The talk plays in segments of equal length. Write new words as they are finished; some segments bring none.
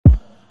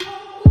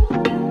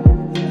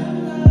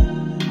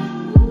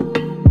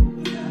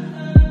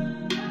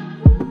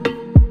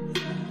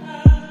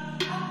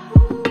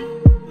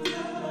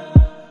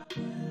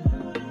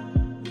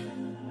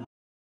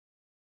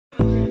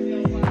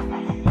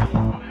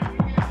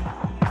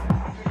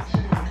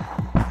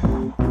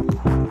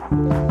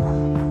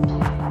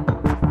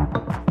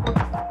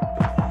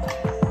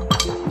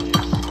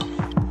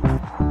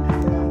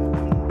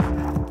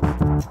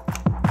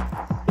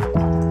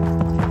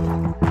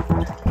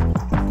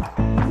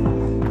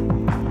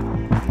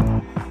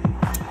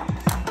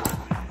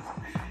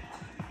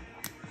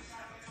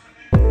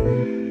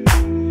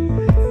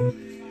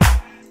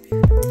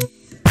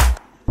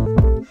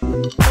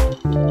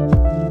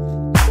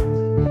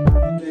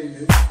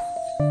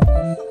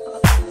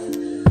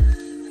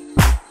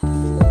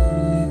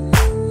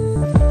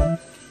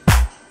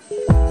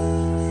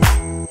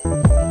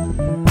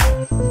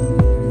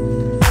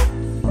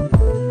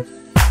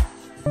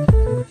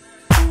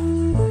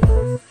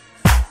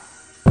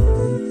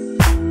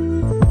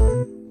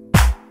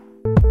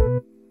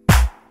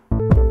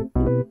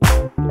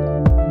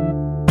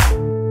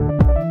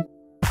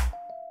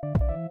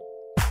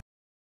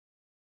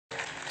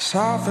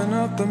Soften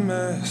up the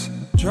mess,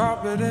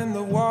 drop it in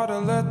the water,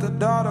 let the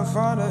daughter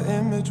find her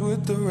image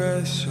with the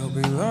rest. She'll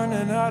be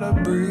learning how to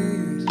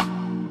breathe,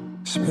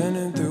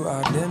 spinning through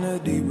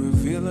identity,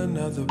 reveal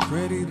another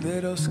pretty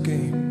little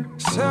scheme.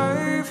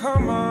 Save her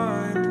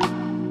mind,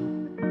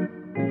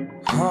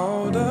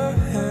 hold her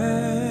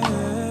hand,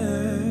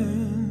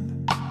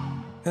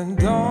 and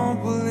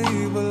don't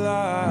believe a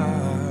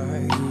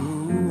lie,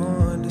 you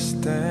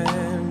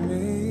understand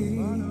me.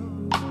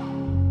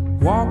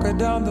 Walk her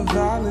down the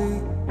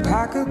valley,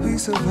 pack a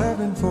piece of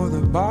heaven for the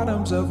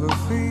bottoms of her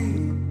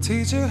feet.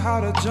 Teach her how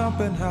to jump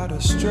and how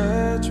to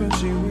stretch when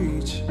she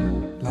reach,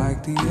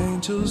 like the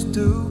angels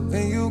do,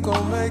 and you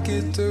gon' make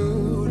it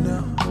through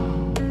now.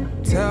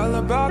 Tell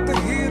about the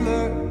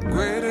healer,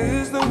 greater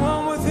is the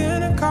one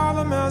within, and call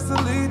him as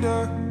the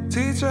leader.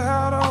 Teach her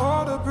how to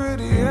hold a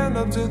pretty hand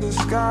up to the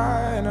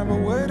sky, and never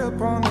wait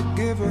upon the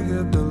giver,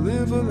 he'll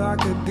deliver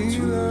like a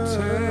dealer. To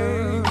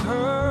take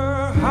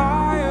her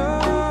higher,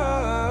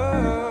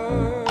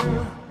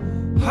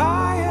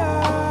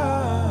 higher,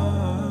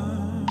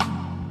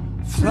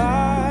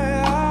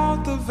 fly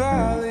out the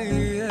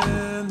valley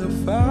and the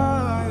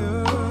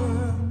fire.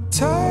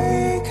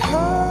 Take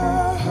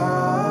her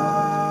higher,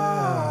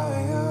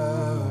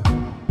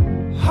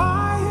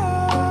 higher,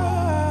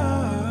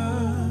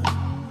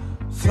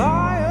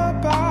 fly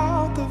up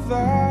out the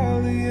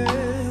valley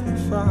and the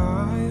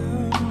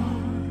fire.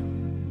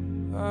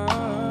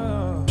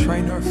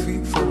 Train her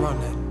feet for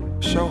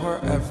running, show her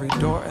every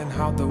door and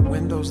how the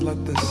windows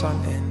let the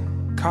sun in.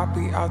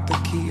 Copy out the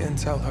key and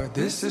tell her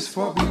this is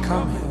for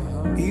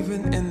becoming.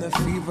 Even in the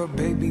fever,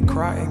 baby,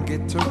 cry and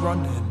get to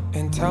running.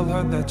 And tell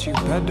her that you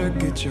better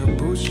get your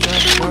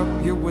bootstraps up.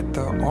 You're with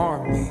the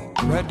army,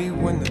 ready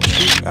when the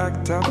truth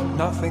act up.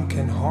 Nothing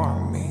can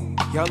harm me.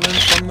 Yelling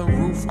from the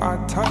roof, I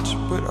touch,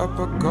 put up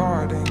a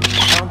guard and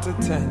count to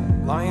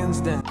 10.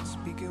 Lion's den,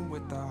 speaking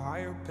with the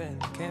higher pen.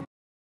 Can't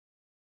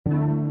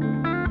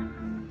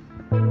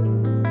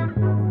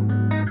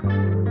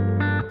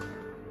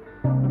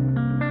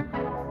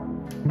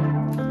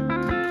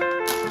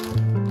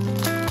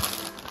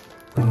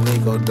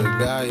Nico de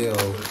Gallo.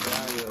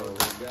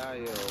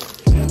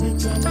 Every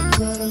time I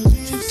try to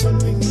leave,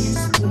 something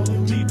keeps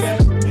pulling me back,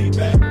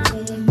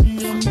 telling me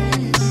I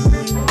need you.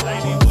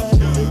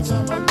 Every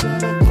time I try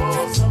to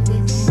call,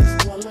 something keeps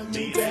calling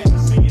me back.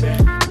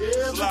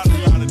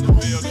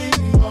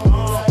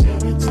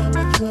 Every time I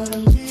try to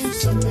leave,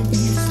 something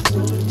keeps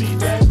pulling me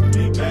back,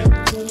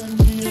 telling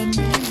me I need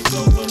you.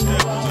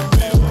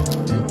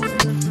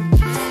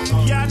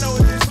 Yeah, I know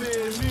what this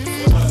is.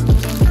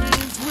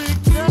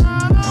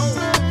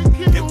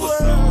 It was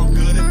so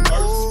good at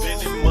first,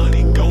 spending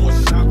money, going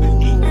shopping,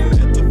 eating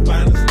at the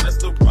finest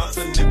restaurants,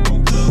 and it from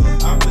club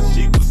hopping.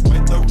 She was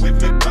with her with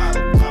me,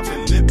 bottle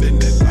popping, living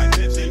it like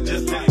that. She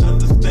just didn't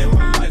understand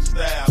my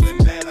lifestyle, and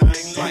that I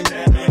ain't like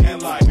that. Man,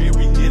 like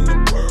every in the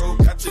world,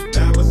 got your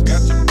diamonds,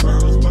 got your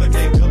pearls, but I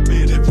can't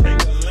compare it.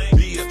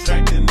 Be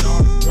attracting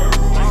all the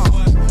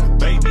girls.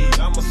 Baby,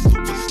 I'm a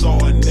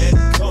superstar, and that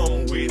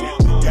come with it.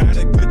 Got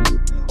a good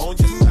on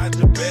your side,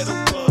 you better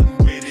run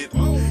with it.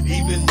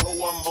 Even though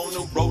I'm on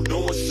the road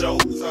doing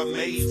shows, I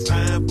made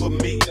time for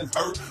me and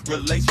her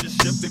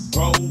relationship to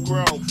grow.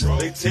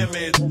 They tell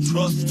me to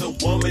trust a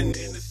woman in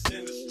this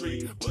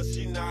industry, but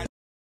she not.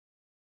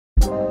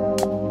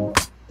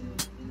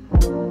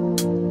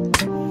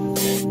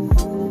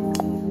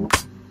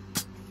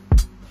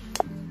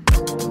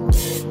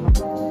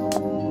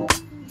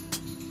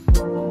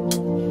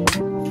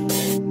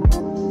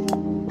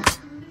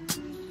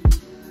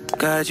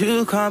 God,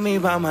 you call me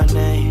by my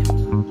name.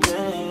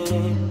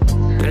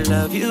 The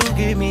love you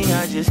give me,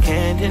 I just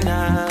can't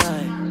deny.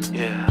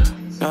 Yeah.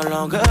 No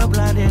longer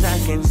blinded, I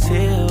can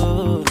see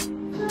you.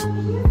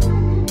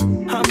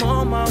 I'm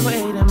on my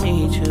way to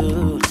meet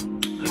you.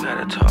 We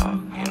gotta talk,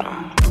 you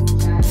know.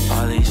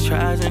 All these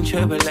trials and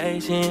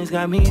tribulations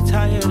got me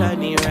tired, I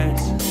need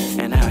rest.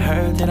 And I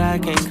heard that I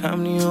can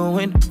come to you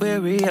when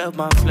weary of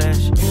my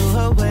flesh. You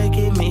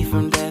awaken me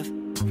from death,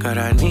 God,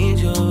 I need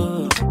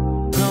you.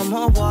 No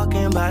more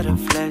walking by the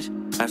flesh,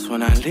 that's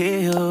when I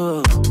leave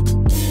you.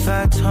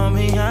 God told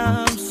me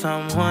I'm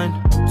someone,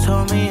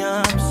 told me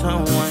I'm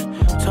someone,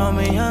 told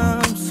me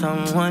I'm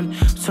someone,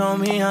 told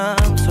me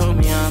I'm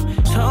someone,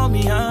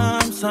 told me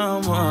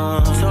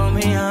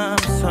I'm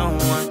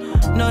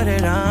someone, know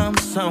that I'm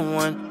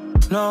someone,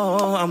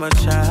 no, I'm a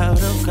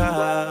child of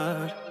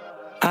God.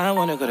 I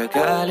wanna go the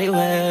godly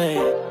way,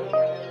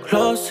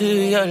 close to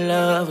your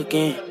love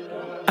again.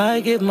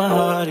 I give my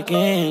heart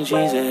again,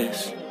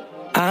 Jesus.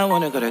 I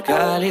wanna go the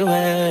godly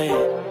way,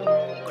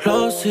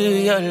 close to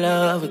your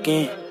love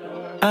again.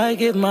 I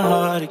give my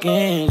heart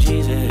again,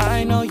 Jesus.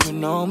 I know you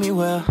know me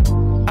well.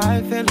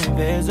 I feel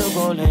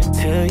invisible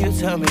until you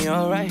tell me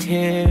you're right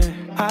here.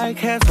 I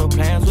cancel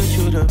plans with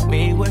you to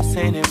meet with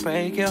sin and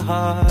break your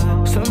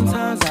heart.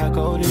 Sometimes I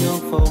go to you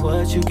for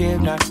what you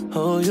give, not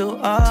who you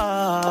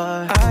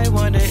are. I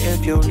wonder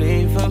if you'll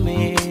leave for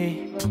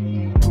me.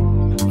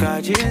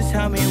 God, just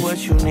tell me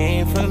what you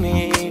need from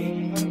me.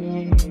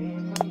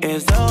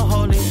 Is the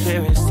Holy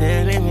Spirit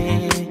still in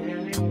me?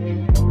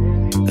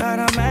 God,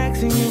 I'm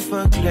asking you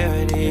for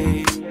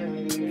clarity,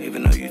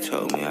 even though you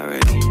told me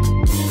already.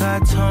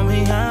 God told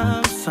me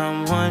I'm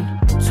someone,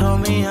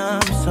 told me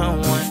I'm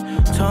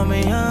someone, told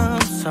me I'm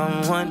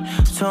someone,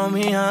 told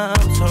me I'm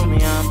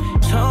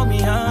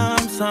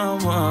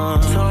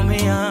someone, told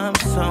me I'm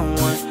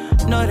someone,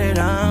 know that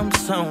I'm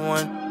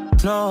someone,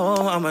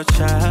 no, I'm a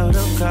child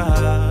of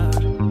God.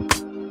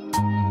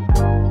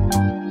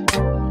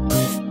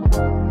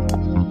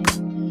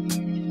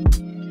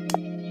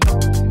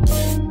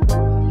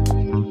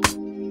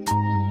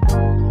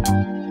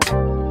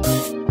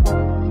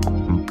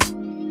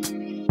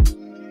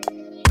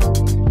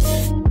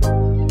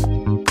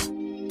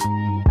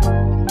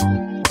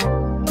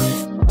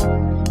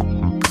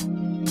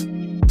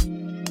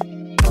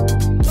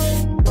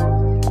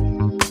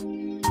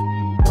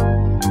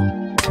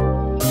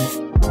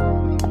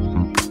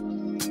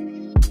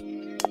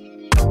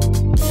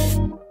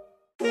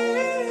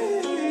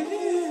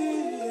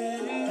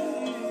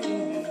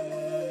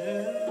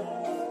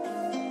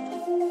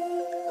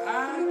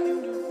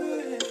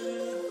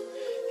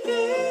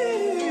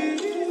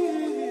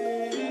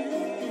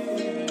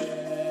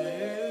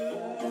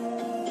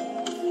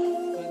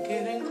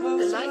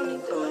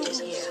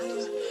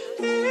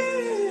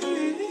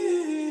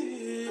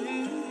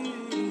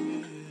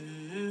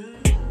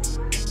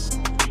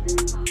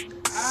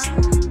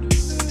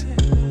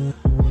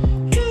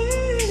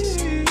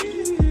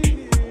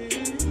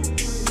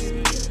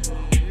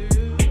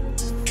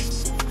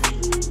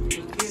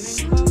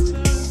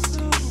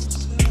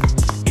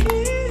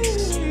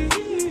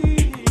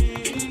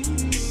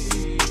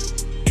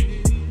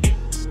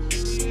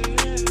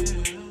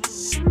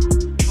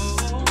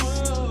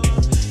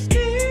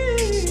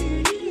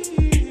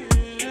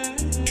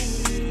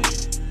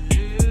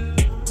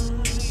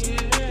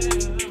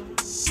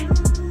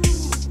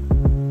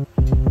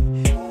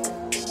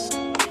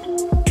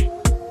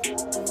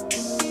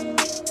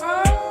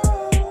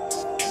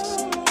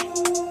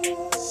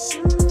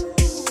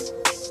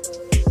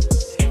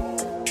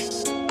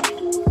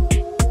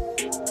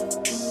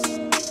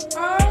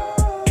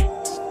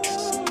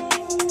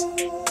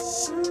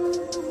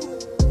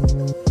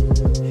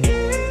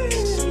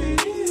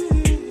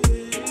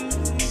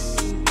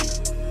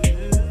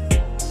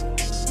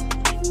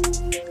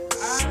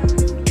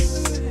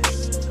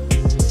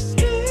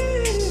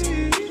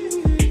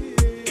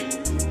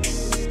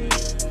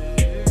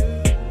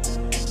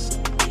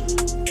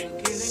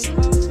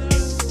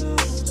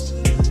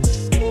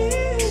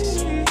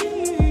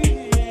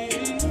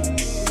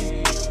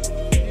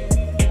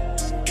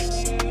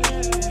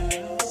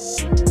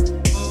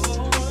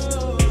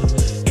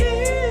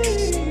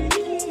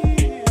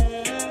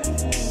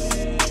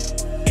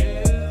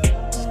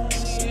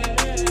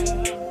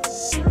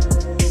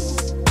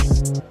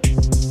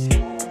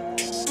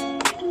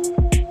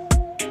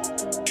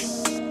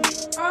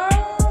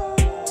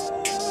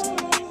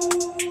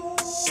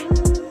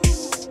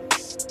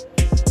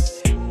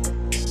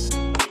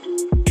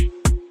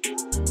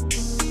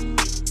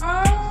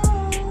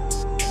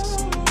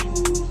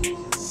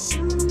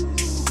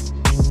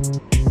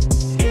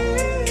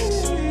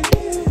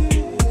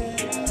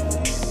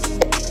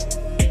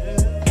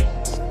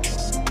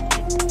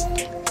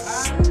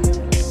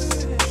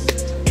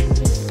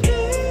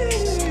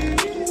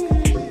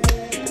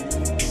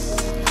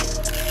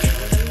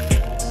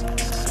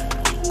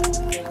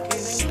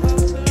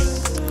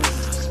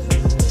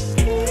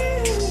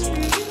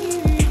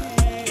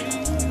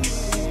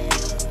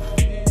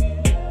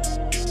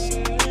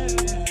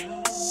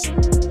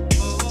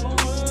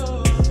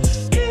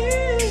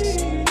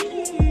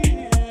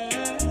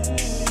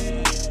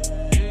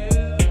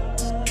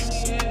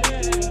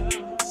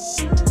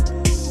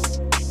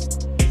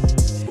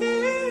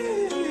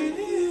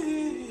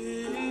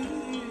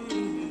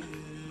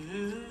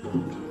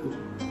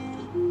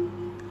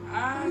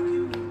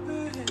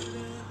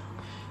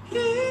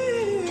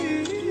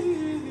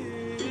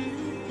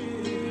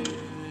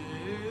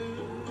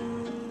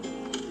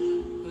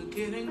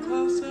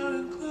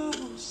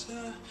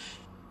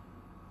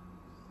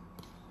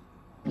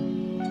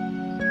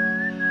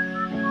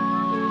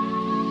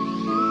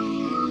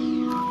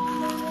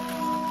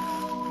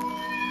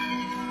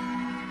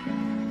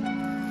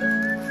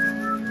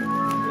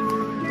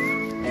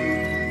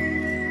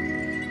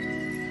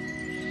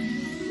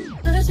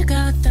 You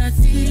got that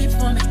deep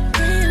for me,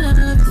 real love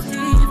is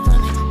deep for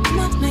me.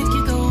 I'ma make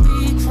you go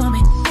weak for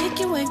me, make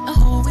you wait a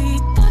whole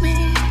week for me.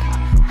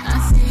 I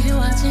see you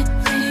watching,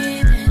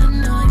 baby, I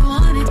know you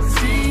want it to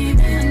see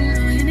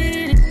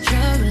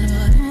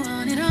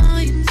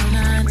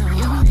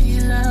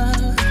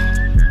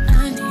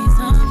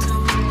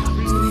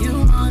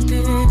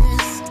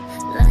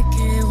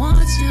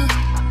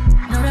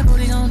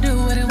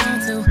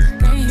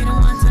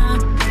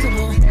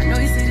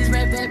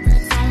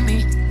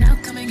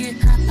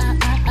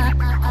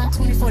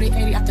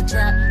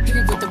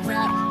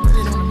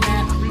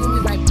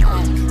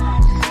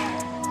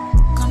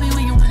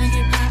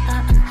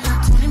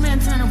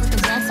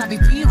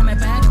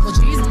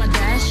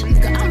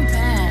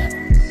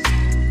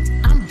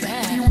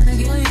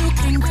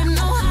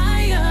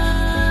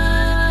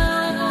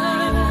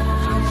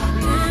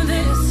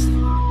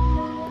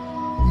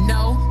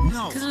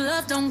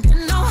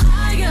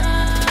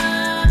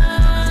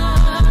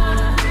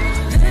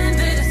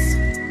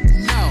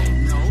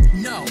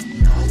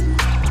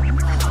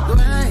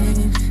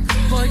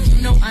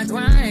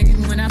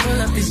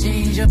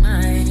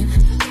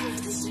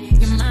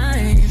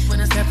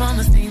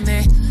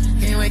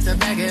to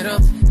back it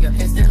up. Your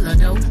head still a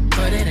dope,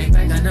 but it ain't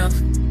back enough.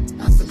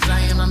 I'm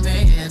supplying my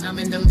man, I'm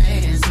in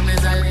demand. Soon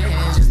as I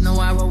land, just know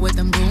I roll with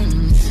them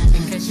goons.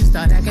 In case you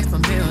start acting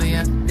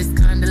familiar, this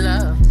kind of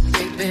love,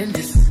 take